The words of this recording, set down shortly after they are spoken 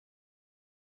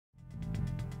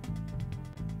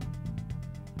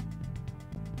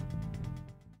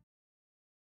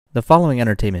The following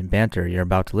entertainment banter you're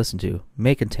about to listen to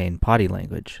may contain potty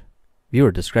language.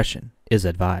 Viewer discretion is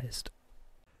advised.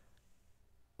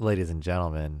 Ladies and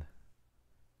gentlemen,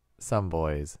 some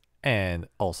boys and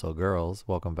also girls,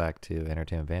 welcome back to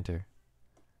Entertainment Banter.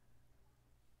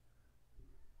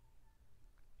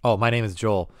 Oh, my name is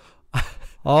Joel.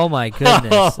 Oh my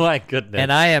goodness. Oh my goodness.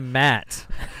 And I am Matt.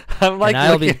 I'm like, and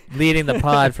I'll be leading the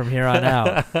pod from here on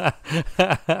out.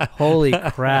 Holy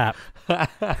crap.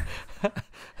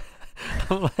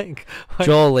 I'm like,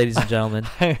 Joel, ladies and gentlemen.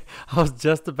 I was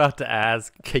just about to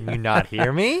ask, can you not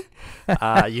hear me?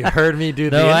 You heard me do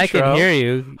the No, intro. I can hear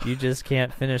you. You just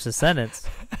can't finish the sentence.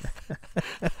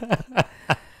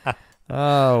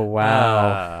 Oh,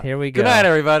 wow. Here we go. Good night,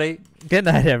 everybody. Good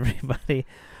night, everybody.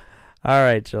 All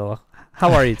right, Joel.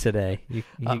 How are you today? You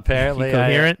Apparently,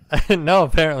 coherent? No,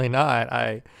 apparently not.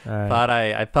 I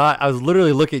right. thought I was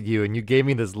literally looking at you, and you gave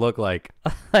me this look like,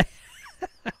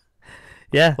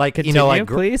 yeah, like continue, like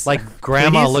please, like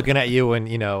grandma please. looking at you, when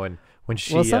when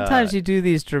she. Well, sometimes you do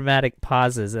these dramatic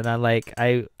pauses, and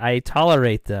I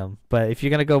tolerate them, but if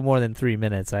you're gonna go more than 3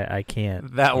 minutes, I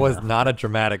can't. That was not a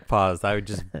dramatic pause. I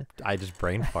just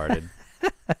brain farted.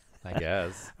 I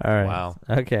guess. All right. Wow.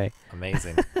 Okay.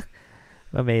 Amazing.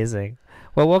 Amazing.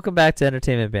 Well, welcome back to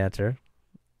Entertainment Banter.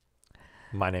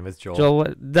 My name is Joel.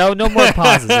 Joel, no more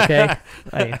pauses, okay?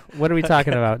 What are we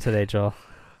talking about today, Joel?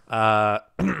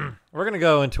 We're gonna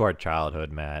go into our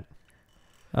childhood, Matt.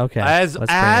 Okay.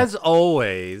 As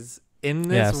always, in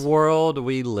this Yes. world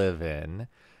we live in,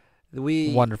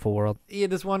 Wonderful world. Yeah,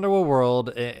 this wonderful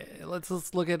world.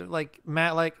 Let's look at it like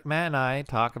Matt and I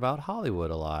talk about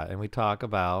Hollywood a lot, and we talk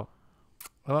about.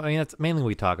 Well, I mean, that's mainly what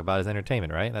we talk about is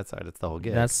entertainment, right? That's the whole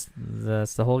gig. That's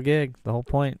the whole gig, the whole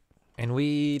point. And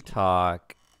we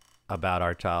talk about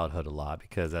our childhood a lot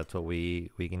because that's what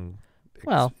we can.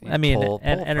 Well, I mean, pull from.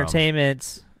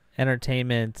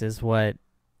 entertainment is what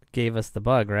gave us the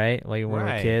bug, right? Like when we were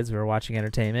Right. kids, we were watching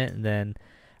entertainment, and then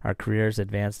our careers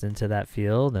advanced into that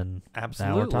field, and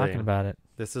Absolutely. now we're talking about it.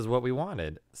 This is what we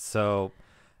wanted. So,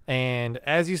 and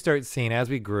as you start seeing, as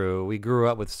we grew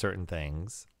up with certain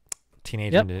things.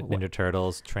 Teenage Yep. Ninja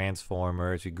Turtles,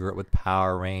 Transformers. We grew up with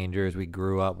Power Rangers. We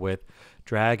grew up with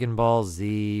Dragon Ball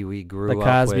Z. We grew The up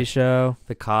Cosby with Show,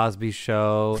 The Cosby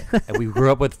Show. And we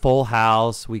grew up with Full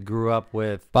House. We grew up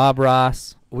with Bob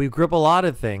Ross. a lot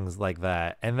of things like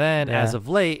that. And then Yeah. as of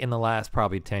late, in the last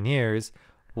probably 10 years,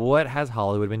 what has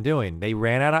Hollywood been doing? They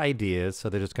ran out of ideas, so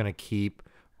they're just going to keep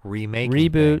remaking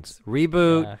Reboot. things.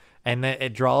 Reboot. Yeah. And then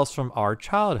it draws from our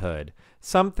childhood.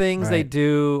 Some things they Right.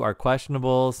 do are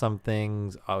questionable. Some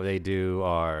things they do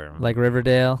are Like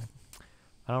Riverdale.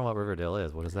 I don't know what Riverdale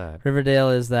is. What is that? Riverdale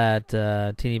is that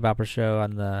teeny bopper show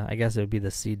on I guess it would be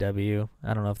the CW.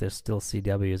 I don't know if there's still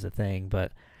CW as a thing,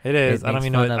 but It is. it I don't makes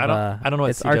even know. fun I of, don't know what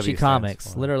it's CW Archie stands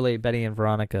Comics, for. literally Betty and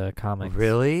Veronica comics.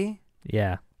 Really?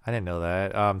 Yeah. I didn't know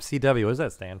that. CW. What does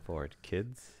that stand for?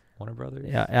 Kids? Warner Brothers?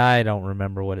 Yeah, I don't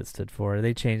remember what it stood for.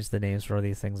 They change the names for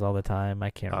these things all the time. I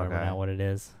can't remember Okay. now what it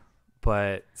is.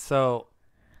 But so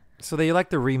they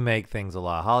like to remake things a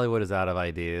lot. Hollywood is out of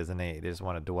ideas, and they just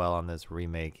want to dwell on this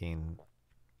remaking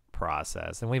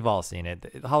process. And we've all seen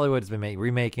it. Hollywood's been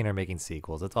remaking or making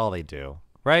sequels. That's all they do,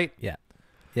 right? Yeah.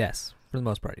 Yes. For the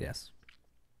most part, yes.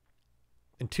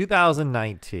 In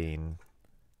 2019,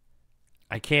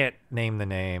 I can't name the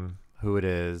name, who it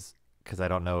is, because I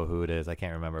don't know who it is. I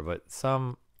can't remember. But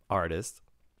some artist,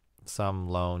 some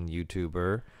lone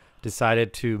YouTuber,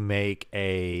 decided to make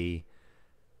a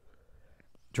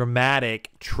dramatic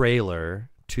trailer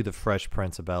to the Fresh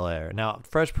Prince of Bel-Air. Now,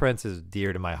 Fresh Prince is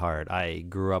dear to my heart. I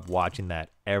grew up watching that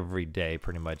every day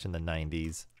pretty much in the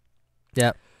 90s.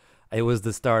 Yep. It was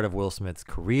the start of Will Smith's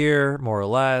career, more or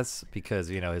less, because,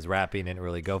 his rapping didn't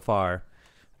really go far.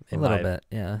 A little bit,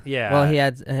 yeah. Yeah. Well, he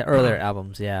had earlier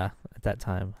albums, yeah, at that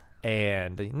time.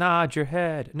 And nod your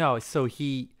head. No, so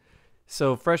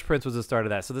Fresh Prince was the start of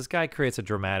that. So this guy creates a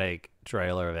dramatic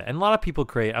trailer of it. And a lot of people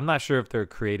I'm not sure if they're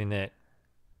creating it.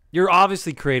 You're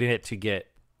obviously creating it to get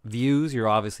views. You're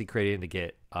obviously creating it to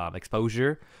get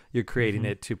exposure. You're creating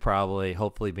it to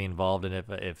hopefully be involved in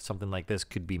if something like this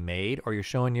could be made, or you're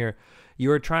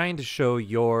trying to show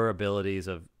your abilities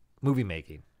of movie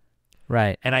making.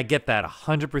 Right. And I get that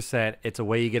 100%. It's a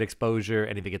way you get exposure,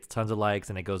 and if it gets tons of likes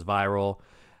and it goes viral,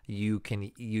 you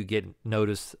get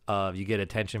notice of, you get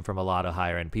attention from a lot of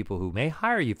higher end people who may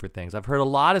hire you for things. I've heard a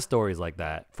lot of stories like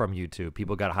that from YouTube.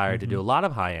 People got hired to do a lot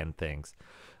of high end things,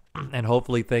 and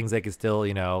hopefully things they can still,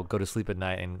 go to sleep at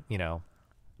night and,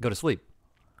 go to sleep,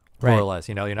 more or less.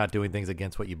 You're not doing things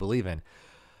against what you believe in.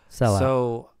 Sell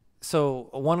out. So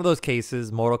one of those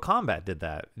cases, Mortal Kombat did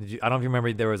that. I don't know if you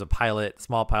remember, there was a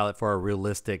small pilot for a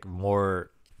realistic,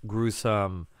 more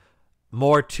gruesome,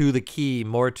 more to the key,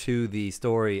 more to the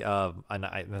story of.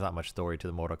 There's not much story to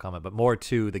the Mortal Kombat, but more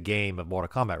to the game of Mortal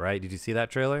Kombat. Right? Did you see that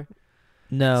trailer?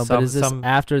 No, but is this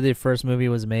after the first movie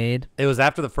was made? It was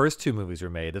after the first 2 movies were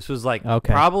made. This was like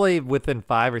Okay. probably within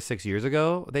 5 or 6 years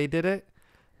ago they did it.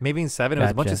 Maybe in 7. It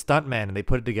was a bunch of stuntmen, and they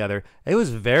put it together. It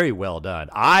was very well done.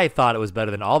 I thought it was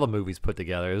better than all the movies put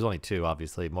together. It was only 2,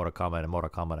 obviously, Mortal Kombat and Mortal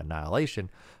Kombat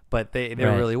Annihilation, but they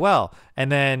were really well.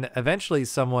 And then eventually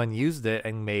someone used it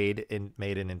and made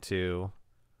it into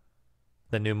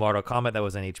the new Mortal Kombat that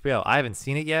was on HBO. I haven't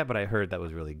seen it yet, but I heard that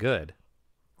was really good.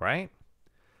 Right?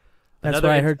 That's what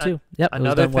I heard too. Yep.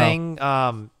 Another thing,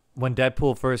 when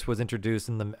Deadpool first was introduced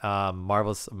in the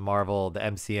Marvel, the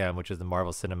MCM, which is the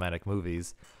Marvel Cinematic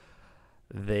Movies,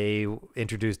 they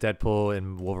introduced Deadpool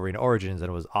in Wolverine Origins, and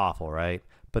it was awful, right?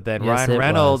 But then Ryan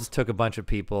Reynolds took a bunch of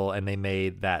people, and they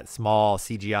made that small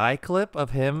CGI clip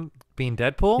of him being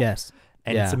Deadpool. Yes.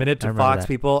 And submitted to Fox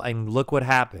people, and look what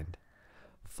happened.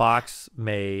 Fox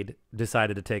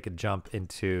decided to take a jump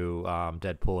into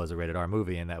Deadpool as a rated R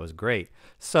movie, and that was great.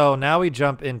 So now we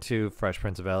jump into Fresh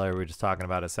Prince of Bel-Air. We were just talking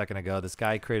about a second ago. This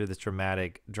guy created this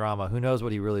dramatic drama. Who knows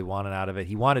what he really wanted out of it?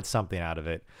 He wanted something out of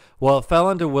it. Well, it fell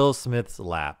into Will Smith's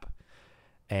lap.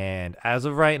 And as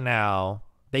of right now,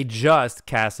 they just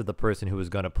casted the person who was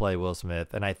going to play Will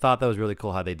Smith, and I thought that was really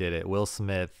cool how they did it. Will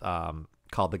Smith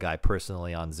called the guy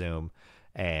personally on Zoom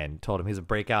and told him he's a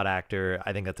breakout actor.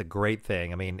 I think that's a great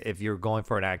thing. I mean, if you're going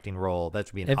for an acting role, that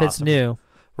should be awesome. If it's new.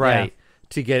 Right. Yeah.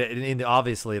 To get it in,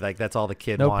 obviously, like, that's all the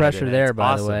kid wanted. No pressure there,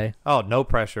 by the way. Oh, no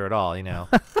pressure at all,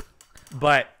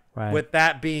 But with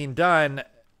that being done,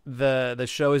 the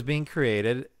show is being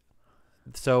created.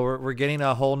 So we're getting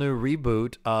a whole new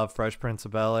reboot of Fresh Prince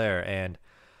of Bel-Air, and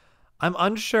I'm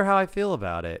unsure how I feel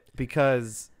about it,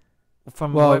 because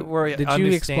from what we're did you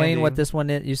explain what this one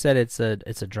is? You said it's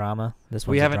a drama. This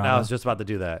one's we haven't. A drama. I was just about to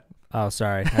do that. Oh,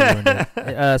 sorry. I ruined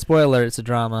it. Spoiler: it's a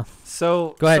drama.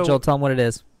 So go ahead, Joel. Tell them what it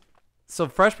is. So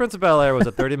Fresh Prince of Bel-Air was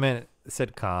a 30-minute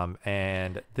sitcom,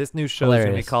 and this new show is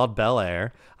going to be called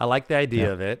Bel-Air. I like the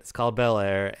idea of it. It's called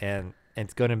Bel-Air, and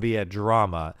it's going to be a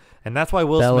drama, and that's why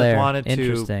Will Smith wanted to.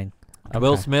 Interesting. Okay.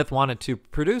 Will Smith wanted to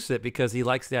produce it because he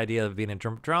likes the idea of being a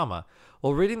drama.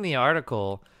 Well, reading the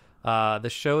article, the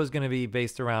show is going to be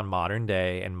based around modern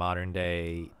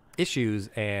day issues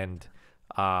and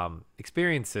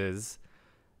experiences.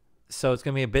 So it's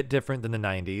going to be a bit different than the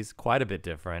 90s, quite a bit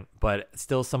different, but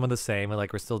still some of the same.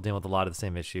 Like, we're still dealing with a lot of the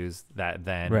same issues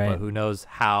then, but who knows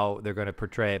how they're going to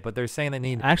portray it. But they're saying they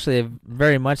need... Actually,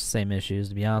 very much the same issues,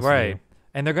 to be honest with you.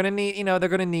 And they're going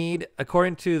to need,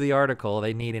 according to the article,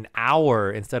 they need an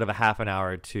hour instead of a half an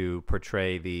hour to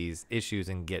portray these issues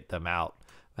and get them out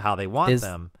how they want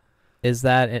them. Is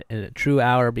that a true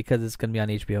hour because it's going to be on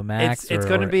HBO Max it's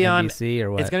going to be on NBC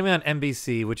or what? It's going to be on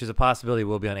NBC, which is a possibility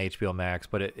will be on HBO Max,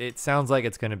 but it sounds like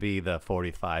it's going to be the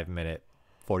 45-minute,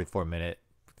 44-minute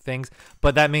things.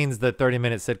 But that means the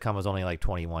 30-minute sitcom was only like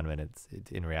 21 minutes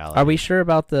in reality. Are we sure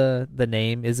about the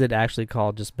name? Is it actually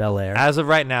called just Bel-Air? As of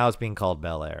right now, it's being called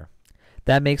Bel-Air.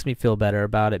 That makes me feel better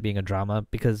about it being a drama,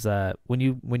 because when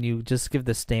you just give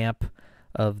the stamp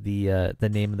of the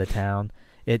name of the town,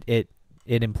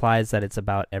 it implies that it's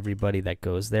about everybody that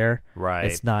goes there. Right.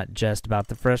 It's not just about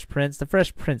the Fresh Prince. The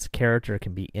Fresh Prince character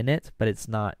can be in it, but it's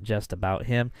not just about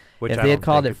him. If they had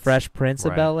called it Fresh Prince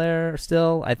of Bel-Air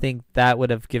still, I think that would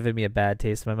have given me a bad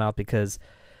taste in my mouth, because,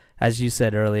 as you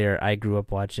said earlier, I grew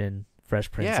up watching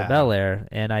Fresh Prince of Bel-Air,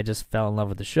 and I just fell in love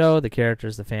with the show, the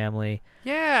characters, the family.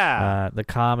 Yeah. The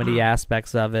comedy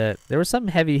aspects of it. There were some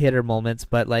heavy hitter moments,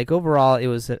 but like overall, it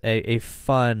was a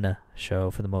fun show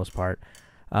for the most part.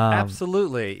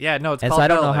 Absolutely. Yeah, no, it's called so I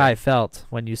don't Bel-Air. know how I felt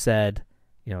when you said,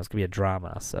 it's going to be a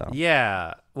drama. So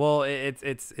yeah, well,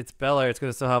 it's Bel-Air. It's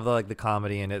going to still have the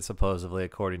comedy in it, supposedly,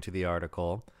 according to the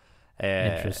article.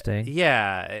 Interesting.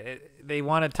 Yeah, they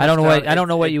wanted to. I don't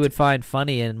know what you would find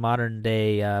funny in modern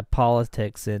day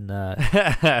politics.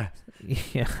 Yeah,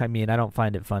 I mean, I don't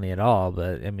find it funny at all.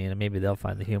 But I mean, maybe they'll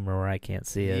find the humor where I can't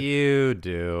see it. You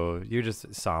do. You're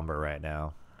just somber right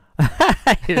now.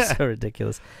 You're so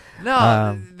ridiculous.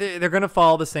 No, they're going to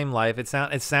follow the same life. It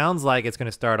sounds like it's going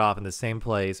to start off in the same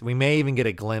place. We may even get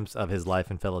a glimpse of his life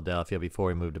in Philadelphia before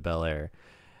we move to Bel-Air.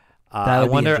 That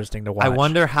would be interesting to watch. I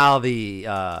wonder how the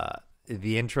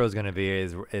intro is going to be.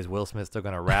 Is Will Smith still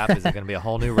going to rap? Is it going to be a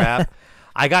whole new rap?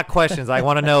 I got questions. I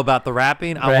want to know about the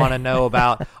rapping. I want to know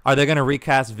about, are they going to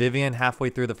recast Vivian halfway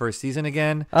through the first season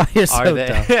again? Oh, you're so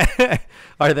dumb.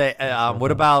 Are they?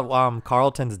 What about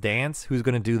Carlton's dance? Who's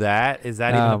going to do that? Is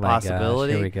that even a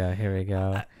possibility? Gosh. Here we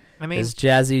go. I mean, is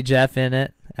Jazzy Jeff in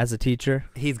it as a teacher?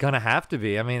 He's gonna have to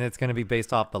be. I mean, it's gonna be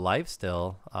based off the life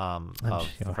still of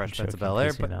Fresh Prince of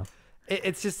Bel-Air, but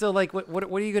it's just still like, what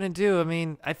are you gonna do? I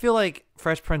mean, I feel like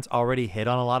Fresh Prince already hit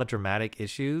on a lot of dramatic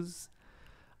issues.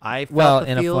 I felt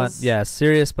in a fun,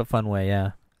 serious but fun way,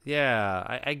 yeah.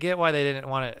 Yeah, I get why they didn't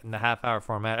want it in the half-hour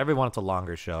format. Everyone wants a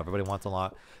longer show. Everybody wants a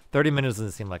lot. 30 minutes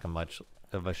doesn't seem like much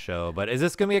of a show, but is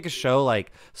this gonna be like a show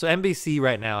like? So NBC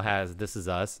right now has This Is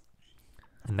Us,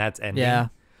 and that's ending. Yeah.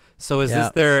 So is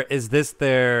this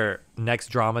their next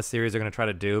drama series they're gonna try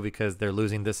to do because they're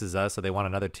losing This Is Us, so they want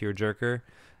another tearjerker?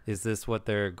 Is this what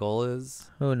their goal is?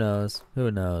 Who knows?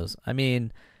 I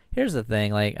mean, here's the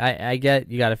thing. Like, I get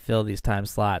you got to fill these time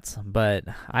slots, but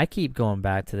I keep going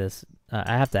back to this.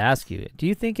 I have to ask you, do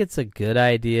you think it's a good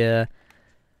idea?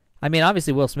 I mean,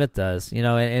 obviously Will Smith does,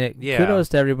 and kudos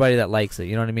to everybody that likes it.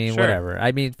 You know what I mean? Sure. Whatever.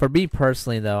 I mean, for me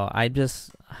personally, though, I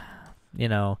just,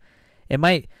 it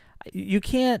might. You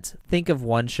can't think of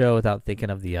one show without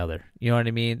thinking of the other. You know what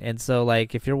I mean? And so,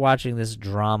 like, if you're watching this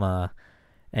drama,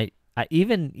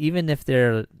 even if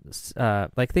they're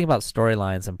like, think about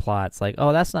storylines and plots, like,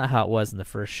 oh, that's not how it was in the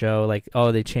first show. Like,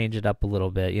 oh, they change it up a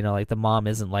little bit. Like the mom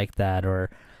isn't like that, or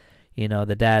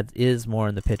the dad is more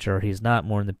in the picture, or he's not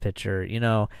more in the picture.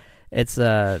 It's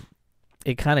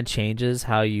it kind of changes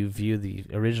how you view the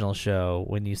original show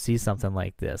when you see something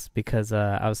like this. Because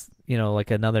I was, like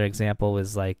another example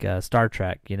was like Star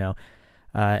Trek.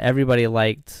 Everybody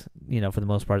liked, for the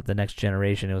most part, The Next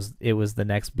Generation. It was the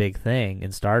next big thing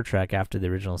in Star Trek after the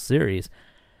original series.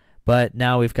 But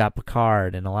now we've got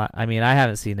Picard, and I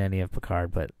haven't seen any of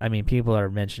Picard, but I mean, people are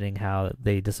mentioning how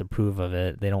they disapprove of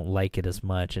it. They don't like it as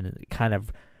much, and it kind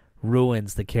of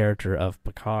ruins the character of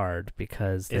Picard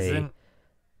because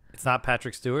it's not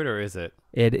Patrick Stewart, or is it?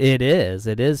 It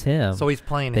is him. So he's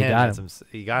playing him.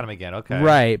 He got him again. Okay.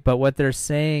 Right, but what they're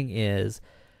saying is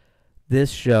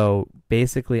this show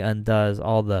basically undoes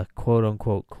all the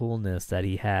quote-unquote coolness that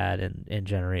he had in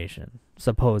Generation,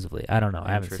 supposedly. I don't know.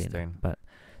 I haven't seen it. But,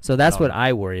 so that's what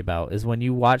I worry about, is when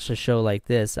you watch a show like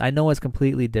this. I know it's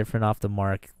completely different off the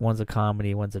mark. One's a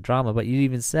comedy, one's a drama, but you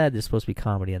even said there's supposed to be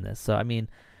comedy in this. So, I mean,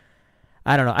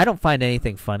 I don't know. I don't find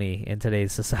anything funny in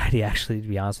today's society, actually, to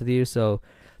be honest with you. So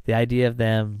the idea of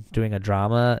them doing a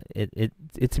drama, it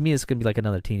to me, it's going to be like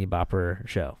another teeny bopper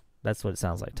show. That's what it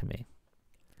sounds like to me.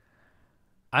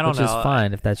 I don't know. Which is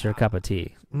fine if that's your cup of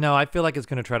tea. No, I feel like it's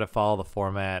going to try to follow the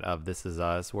format of This Is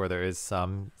Us, where there is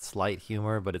some slight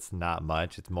humor, but it's not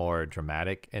much. It's more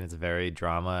dramatic, and it's very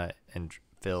drama and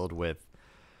filled with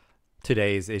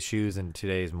today's issues and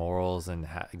today's morals and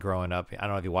growing up. I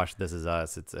don't know if you watched This Is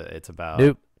Us. It's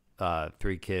about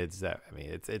three kids that, I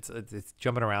mean, it's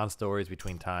jumping around stories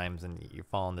between times, and you're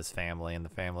following this family, and the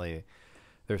family,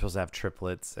 they're supposed to have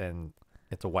triplets, and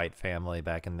it's a white family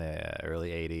back in the early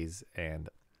 80s, and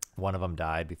one of them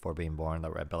died before being born.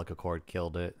 The umbilical cord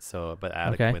killed it. So, but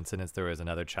out of coincidence, there was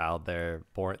another child there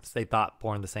born. They thought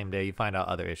born the same day. You find out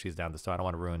other issues down the story. I don't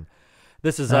want to ruin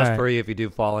This Is Us for you if you do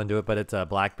fall into it, but it's a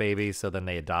black baby. So then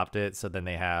they adopt it. So then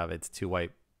it's two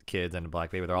white kids and a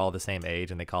black baby. They're all the same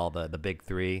age, and they call the big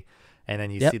three. And then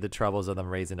you see the troubles of them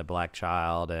raising a black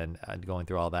child and going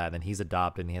through all that. And then he's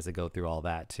adopted, and he has to go through all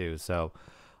that too. So,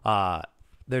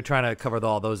 they're trying to cover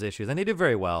all those issues, and they do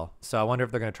very well. So I wonder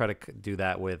if they're going to try to do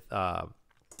that with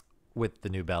the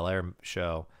new Bel-Air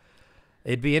show.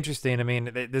 It'd be interesting. I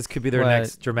mean, this could be their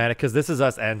next dramatic, because This Is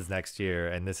Us ends next year,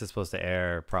 and this is supposed to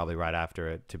air probably right after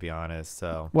it, to be honest.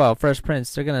 So, well, Fresh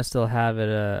Prince, they're going to still have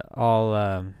it all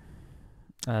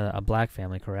a black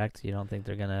family, correct? You don't think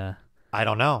they're going to? I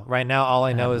don't know. Right now, all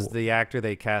I know is the actor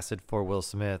they casted for Will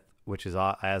Smith, which is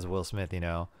as Will Smith,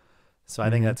 So I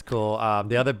think that's cool.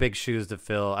 The other big shoes to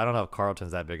fill, I don't know if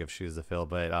Carlton's that big of shoes to fill,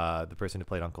 but the person who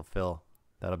played Uncle Phil,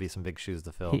 that'll be some big shoes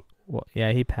to fill.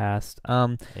 He passed.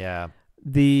 Yeah.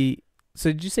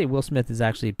 So did you say Will Smith is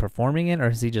actually performing it, or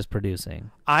is he just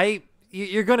producing?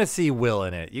 You're going to see Will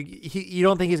in it. You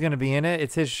don't think he's going to be in it?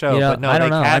 It's his show, but no, I don't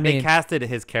know. They casted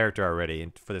his character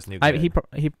already for this new kid.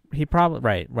 He probably,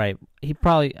 right. He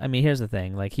probably, I mean, here's the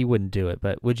thing, like, he wouldn't do it,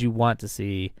 but would you want to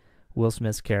see Will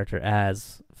Smith's character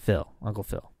as Uncle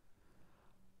Phil?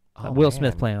 Will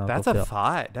Smith playing Uncle Phil. That's a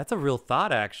thought. That's a real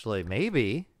thought, actually.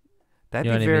 Maybe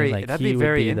that'd be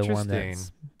very interesting. The one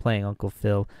that's playing Uncle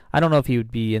Phil. I don't know if he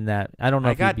would be in that. I don't know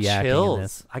if he'd be acting in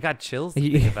this. I got chills.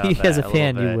 As a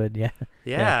fan, you would, yeah.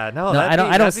 Yeah, no,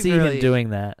 I don't see him doing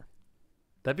that.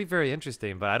 That'd be very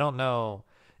interesting, but I don't know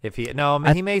if he. No,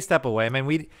 he may step away. I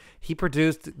mean, he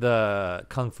produced the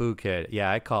Kung Fu Kid.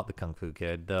 Yeah, I call it the Kung Fu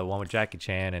Kid, the one with Jackie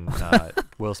Chan and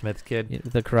Will Smith's kid,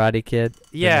 the Karate Kid.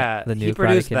 Yeah, the new he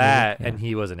produced Karate Kid that, movie. And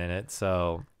he wasn't in it.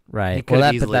 So Right. Well,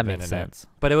 that makes sense.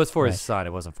 But it was for his son.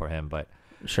 It wasn't for him. But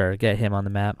sure, get him on the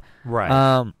map.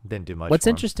 Right. Didn't do much. What's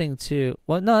interesting too?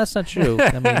 Well, no, that's not true.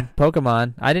 I mean,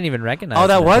 Pokemon. I didn't even recognize. Oh,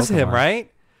 that was Pokemon. Him,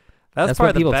 right? That's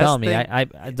what people tell me. I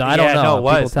don't know. No, it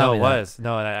was. No, it was.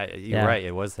 No, you're right.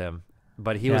 It was him.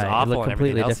 But he was awful in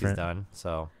everything else he's done.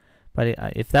 So. But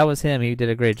if that was him, he did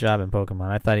a great job in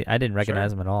Pokemon. I didn't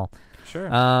recognize him at all. Sure.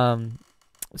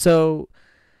 So.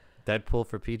 Deadpool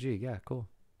for PG. Yeah, cool.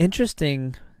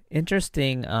 Interesting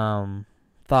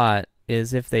thought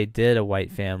is if they did a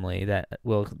white family that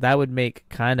would make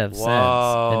kind of sense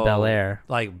in Bel-Air.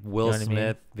 Like Will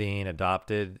Smith being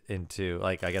adopted into,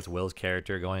 like, I guess Will's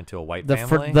character going into a white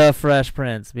family. The Fresh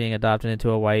Prince being adopted into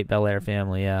a white Bel-Air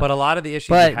family, yeah. But a lot of the issues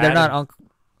they're not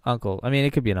uncle. I mean,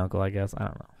 it could be an uncle, I guess. I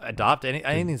don't know. Adopt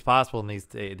anything's possible in these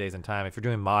days and time. If you're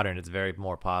doing modern, it's very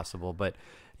more possible. But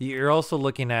you're also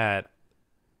looking at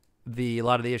a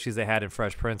lot of the issues they had in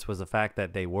Fresh Prince was the fact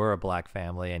that they were a black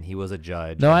family and he was a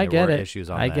judge. No, I get it.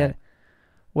 Issues on I get it.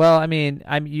 Well, I mean,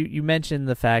 you mentioned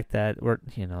the fact that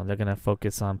they're gonna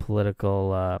focus on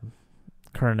political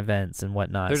current events and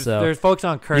whatnot. There's focus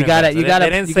on current events. You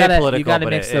gotta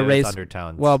mix the race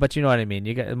undertones. Well, but you know what I mean.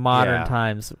 You got modern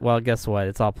times. Well, guess what?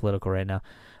 It's all political right now.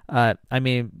 I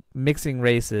mean, mixing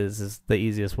races is the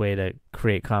easiest way to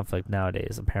create conflict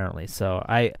nowadays, apparently. So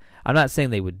I'm not saying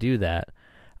they would do that.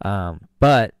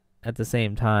 But at the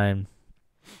same time,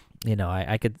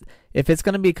 I could, if it's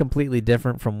going to be completely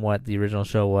different from what the original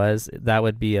show was, that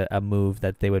would be a move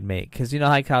that they would make. Because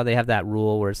like how they have that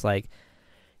rule where it's like,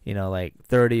 like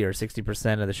 30 or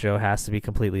 60% of the show has to be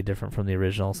completely different from the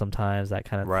original sometimes, that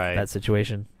kind of that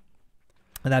situation.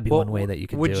 And that'd be one way that you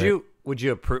could do it. Would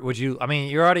you approve? Would you? I mean,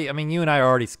 you and I are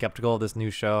already skeptical of this new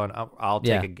show, and I'll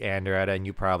take a gander at it, and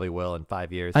you probably will in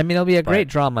 5 years. I mean, it'll be a great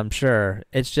drama, I'm sure.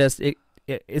 It's just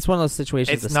it's one of those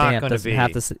situations. It's not going to be.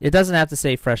 It doesn't have to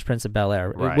say Fresh Prince of Bel-Air.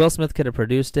 Right. Will Smith could have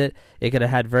produced it. It could have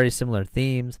had very similar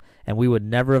themes, and we would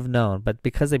never have known. But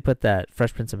because they put that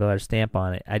Fresh Prince of Bel-Air stamp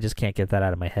on it, I just can't get that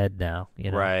out of my head now.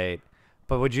 Right.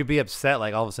 But would you be upset,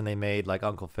 like, all of a sudden they made, like,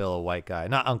 Uncle Phil a white guy?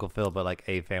 Not Uncle Phil, but, like,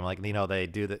 a family. Like, they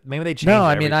do that. Maybe they change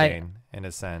everything in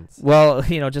a sense. Well,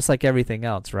 just like everything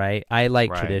else, right? I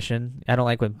like tradition. I don't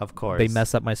like when they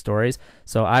mess up my stories.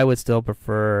 So I would still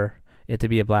prefer it to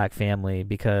be a black family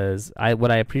because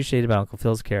what I appreciate about Uncle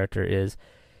Phil's character is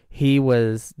he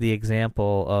was the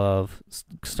example of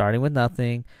starting with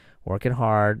nothing, working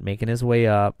hard, making his way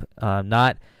up,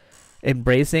 not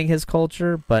embracing his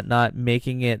culture, but not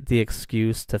making it the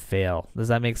excuse to fail. Does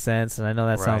that make sense? And I know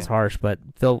that sounds harsh, but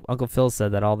Uncle Phil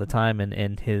said that all the time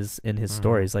in his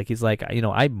stories. Like he's like,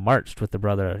 I marched with the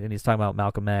brother, and he's talking about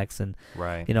Malcolm X, and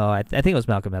I think it was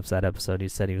Malcolm X that episode. He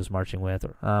said he was marching with.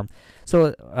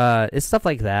 So it's stuff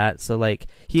like that. So like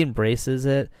he embraces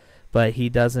it, but he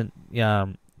doesn't.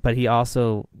 But he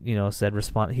also said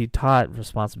he taught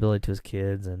responsibility to his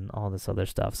kids and all this other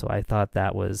stuff. So I thought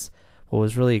that was what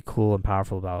was really cool and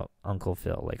powerful about Uncle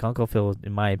Phil. Like Uncle Phil,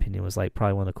 in my opinion, was like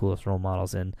probably one of the coolest role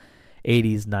models in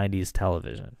 80s, 90s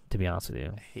television, to be honest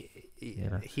with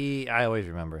you. I always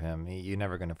remember him. You're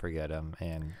never going to forget him.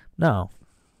 And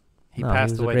he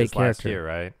passed away this last year,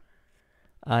 right?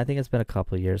 I think it's been a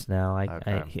couple of years now.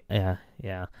 Okay.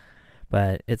 Yeah.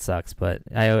 But it sucks. But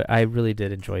I really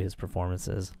did enjoy his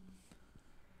performances.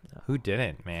 Who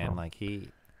didn't, man? Like he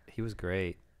was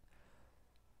great.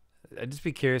 I'd just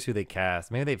be curious who they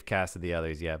cast. Maybe they've casted the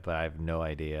others yet, but I have no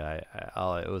idea.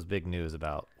 It was big news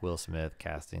about Will Smith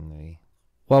casting the.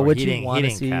 Well, would you want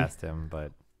to see? He didn't cast him,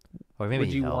 but. Or maybe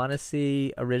would you want to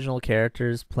see original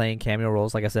characters playing cameo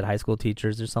roles, like I said, high school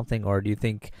teachers or something, or do you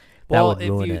think that would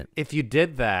ruin it? If you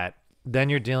did that, then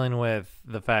you're dealing with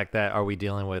the fact that are we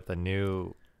dealing with a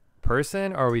new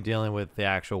person, or are we dealing with the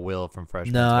actual Will from Fresh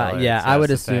Prince? No, yeah, I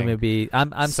would assume it'd be.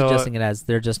 I'm suggesting it as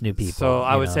they're just new people. So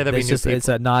I would say that'd be new people. It's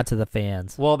a nod to the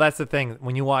fans. Well, that's the thing.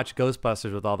 When you watch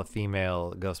Ghostbusters with all the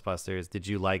female Ghostbusters, did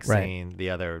you like seeing the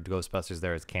other Ghostbusters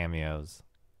there as cameos?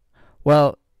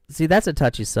 Well, see, that's a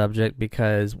touchy subject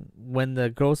because when the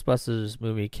Ghostbusters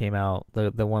movie came out,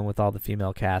 the one with all the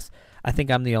female cast, I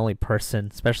think I'm the only person,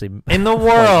 especially in the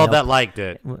world, that liked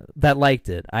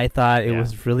it. I thought it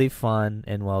was really fun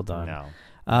and well done.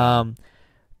 No.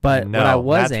 But what I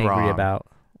was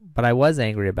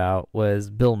angry about was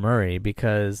Bill Murray,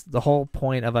 because the whole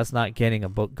point of us not getting a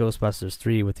Ghostbusters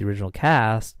 3 with the original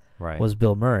cast was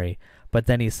Bill Murray. But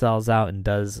then he sells out and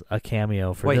does a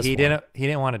cameo for this one. Wait, he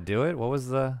didn't want to do it? What was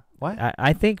the what?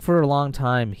 I think for a long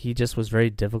time he just was very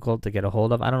difficult to get a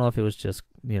hold of. I don't know if it was just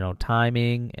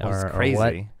timing or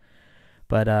what.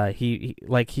 But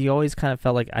he always kind of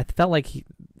felt like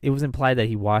it was implied that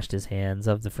he washed his hands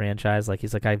of the franchise. Like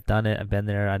he's like, I've done it, I've been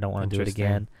there, I don't want to do it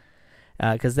again.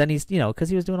 Because then he's, because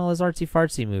he was doing all his artsy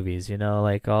fartsy movies,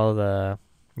 like all the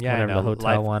the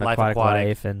Hotel One, Aquatic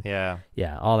Life, and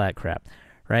all that crap,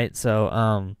 right?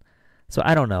 So so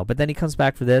I don't know, but then he comes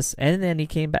back for this, and then he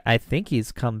came back. I think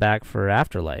he's come back for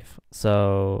Afterlife,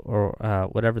 or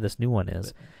whatever this new one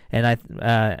is, and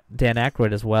Dan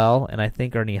Aykroyd as well, and I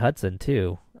think Ernie Hudson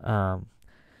too. And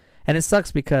it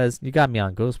sucks because you got me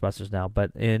on Ghostbusters now,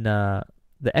 but in the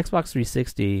Xbox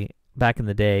 360 back in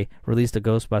the day released a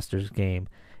Ghostbusters game,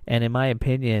 and in my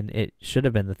opinion, it should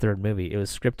have been the third movie. It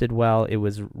was scripted well. It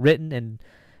was written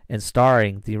and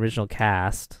starring the original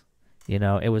cast.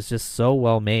 It was just so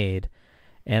well made.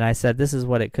 And I said, this is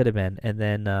what it could have been. And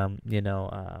then, the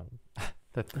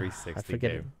 360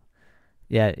 game.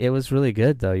 Yeah, it was really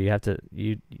good, though. You have to,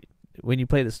 when you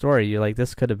play the story, you're like,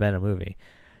 this could have been a movie.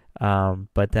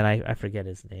 But then I forget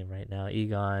his name right now.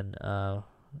 Egon,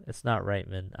 it's not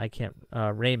Reitman. I can't,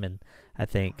 Raymond, I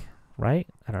think. Right?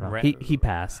 I don't know. He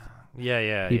passed.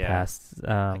 Yeah. He passed.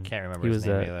 I can't remember his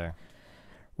name either.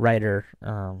 Writer,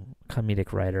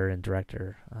 comedic writer and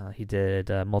director. He did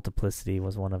Multiplicity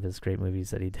was one of his great movies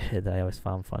that he did that I always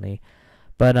found funny.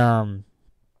 But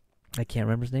I can't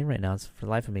remember his name right now. It's for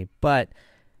the life of me. But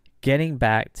getting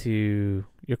back to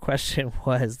your question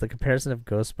was the comparison of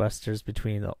Ghostbusters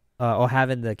between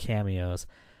having the cameos.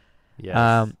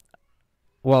 Yes.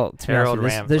 Well, Harold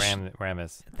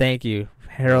Ramis. Thank you,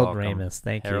 Harold Ramis.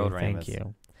 Thank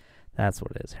you. That's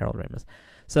what it is, Harold Ramis.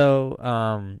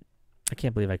 So, I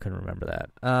can't believe I couldn't remember that.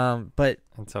 But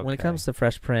when it comes to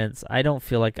Fresh Prince, I don't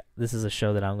feel like this is a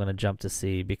show that I'm going to jump to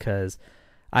see because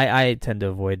I tend to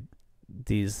avoid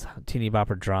these teeny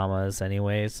bopper dramas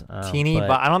anyways. I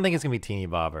don't think it's going to be teeny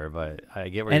bopper, but I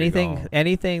get where you're going.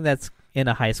 Anything that's in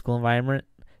a high school environment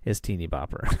is teeny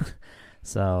bopper.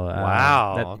 So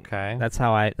okay. That's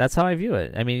how I view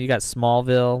it. I mean, you got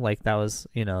Smallville, like that was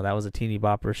a teeny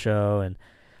bopper show, and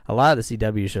a lot of the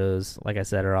CW shows, like I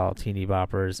said, are all teeny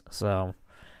boppers. So,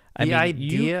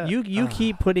 you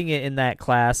keep putting it in that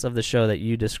class of the show that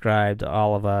you described,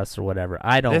 All of Us or whatever.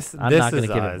 I'm not going to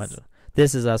give it much.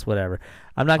 This Is Us, whatever.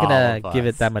 I'm not going to give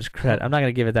it that much credit. I'm not going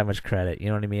to give it that much credit. You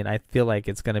know what I mean? I feel like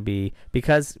it's going to be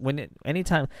because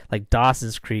anytime like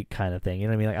Dawson's Creek kind of thing. You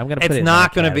know what I mean? Like I'm going to put it in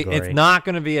that category. It's not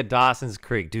going to be a Dawson's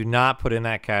Creek. Do not put in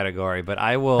that category. But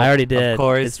I will. I already did. Of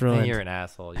course, it's ruined. You're an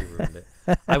asshole. You ruined it.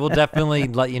 I will definitely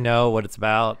let you know what it's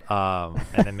about,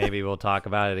 and then maybe we'll talk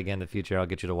about it again in the future. I'll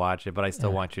get you to watch it, but I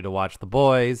still want you to watch The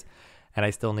Boys, and I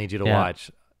still need you to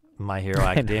watch My Hero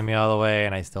Academia all the way,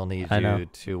 and I still need you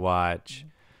to watch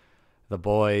The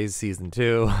Boys Season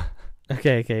 2.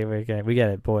 Okay. We get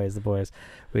it. The Boys.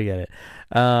 We get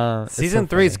it. Season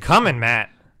 3 is coming,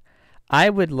 Matt. I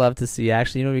would love to see,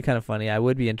 actually, it would be kind of funny. I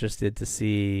would be interested to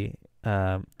see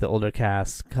the older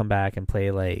cast come back and play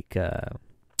like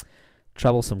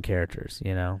troublesome characters,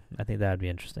 I think that would be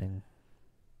interesting.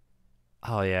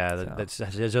 Oh yeah, that's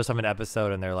just an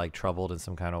episode and they're like troubled in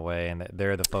some kind of way and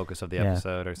they're the focus of the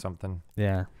episode or something.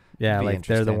 Yeah, like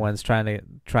they're the ones trying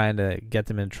to get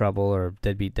them in trouble or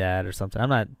deadbeat dad or something. I'm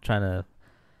not trying to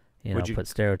put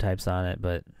stereotypes on it,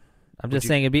 but I'm just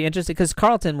saying it'd be interesting because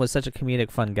Carlton was such a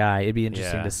comedic, fun guy. It'd be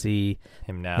interesting to see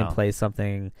him play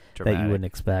something dramatic that you wouldn't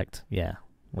expect. Yeah.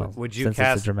 Well, since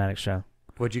it's a dramatic show.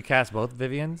 Would you cast both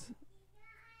Vivians?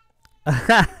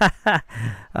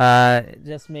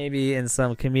 Just maybe in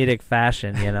some comedic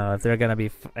fashion, if they're gonna be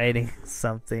fighting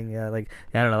something like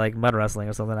I don't know, like mud wrestling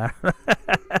or something.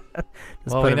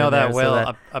 Well, we know that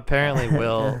Will apparently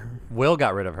Will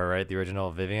got rid of her, right? The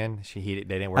original Vivian. They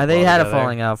didn't work. They had a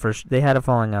falling out for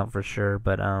sure,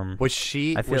 but was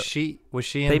she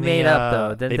in they made up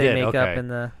though? Didn't they make up in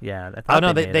the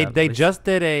they just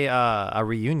did a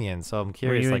reunion, so I'm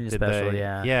curious. Reunion special,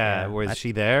 yeah. Was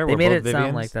she there? They made it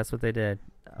sound like that's what they did.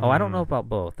 I don't know about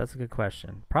both. That's a good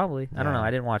question. Probably. I don't know.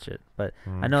 I didn't watch it, but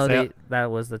I know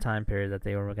that was the time period that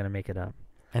they were going to make it up.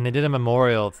 And they did a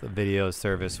memorial video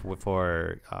service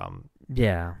for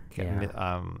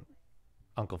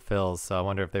Uncle Phil's. So I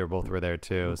wonder if they both were there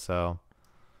too. So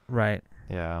right.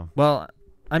 Yeah. Well,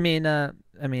 I mean,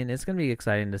 it's going to be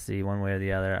exciting to see one way or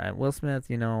the other. Will Smith,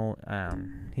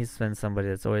 he's been somebody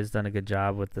that's always done a good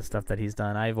job with the stuff that he's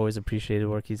done. I've always appreciated the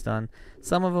work he's done.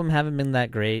 Some of them haven't been that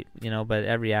great, but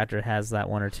every actor has that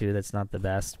one or two that's not the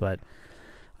best. But,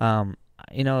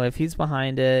 if he's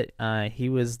behind it, he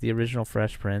was the original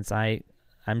Fresh Prince.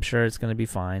 I'm sure it's going to be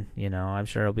fine. I'm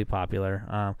sure it'll be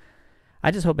popular. I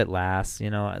just hope it lasts.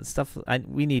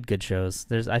 We need good shows.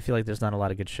 I feel like there's not a lot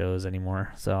of good shows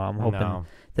anymore. So I'm hoping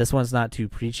this one's not too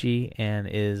preachy and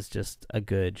is just a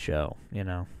good show.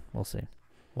 We'll see.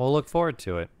 We'll look forward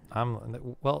to it.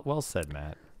 Well said,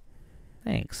 Matt.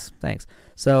 Thanks.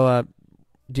 So,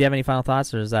 do you have any final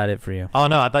thoughts, or is that it for you? Oh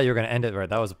no, I thought you were gonna end it right.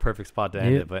 That was a perfect spot to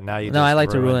end it, but now you. No, I like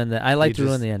to ruin the. I like to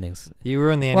ruin the endings. You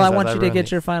ruin the endings. Well, I want you to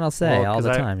get your final say all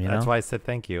the time. That's why I said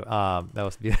thank you. That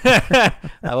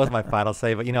was my final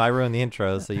say. But I ruined the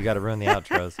intros, so you got to ruin the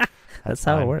outros. That's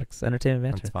how it works. Entertainment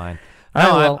Banter. That's fine.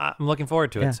 I'm looking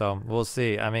forward to it. So we'll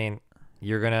see. I mean,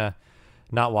 you're gonna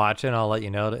not watch it, and I'll let you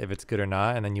know if it's good or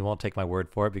not, and then you won't take my word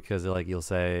for it because you'll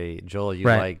say, Joel, you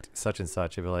liked such and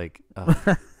such. You'll be like,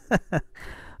 oh.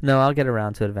 No, I'll get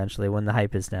around to it eventually when the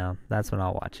hype is down. That's when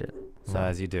I'll watch it. So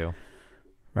as you do.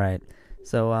 Right.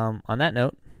 So on that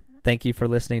note, thank you for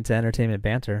listening to Entertainment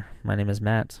Banter. My name is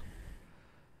Matt.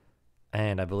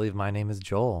 And I believe my name is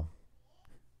Joel.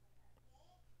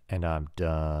 And I'm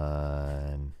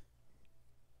done.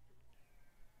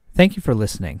 Thank you for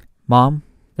listening. Mom,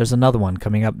 there's another one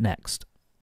coming up next.